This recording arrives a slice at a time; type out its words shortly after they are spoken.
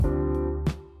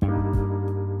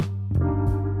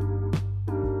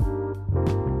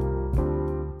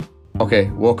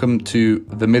Okay, welcome to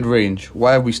the mid-range.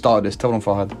 Why have we started this? Tell them,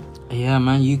 Fahad. Yeah,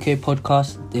 man, UK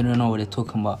podcast, they don't know what they're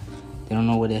talking about. They don't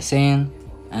know what they're saying,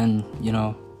 and,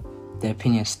 their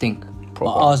opinions stink. But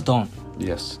ours don't.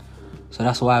 Yes. So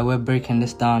that's why we're breaking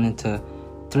this down into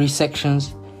 3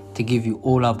 sections to give you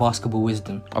all our basketball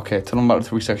wisdom. Okay, tell them about the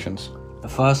 3 sections. The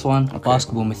first one,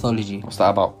 basketball mythology. What's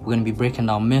that about? We're going to be breaking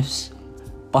down myths,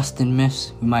 busting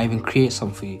myths. We might even create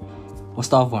some for you. What's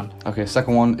the other one? Okay,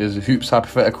 second one is hoops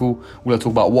hypothetical. We're going to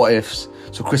talk about what ifs.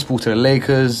 So Chris Paul to the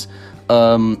Lakers,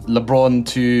 LeBron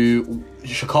to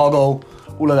Chicago,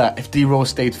 all of that. If D-Rose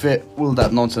stayed fit, all of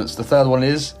that nonsense. The third one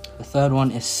is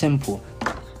simple.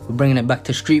 We're bringing it back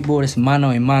to street ball. It's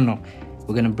mano a mano.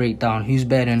 We're going to break down who's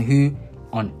better than who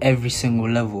on every single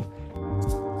level.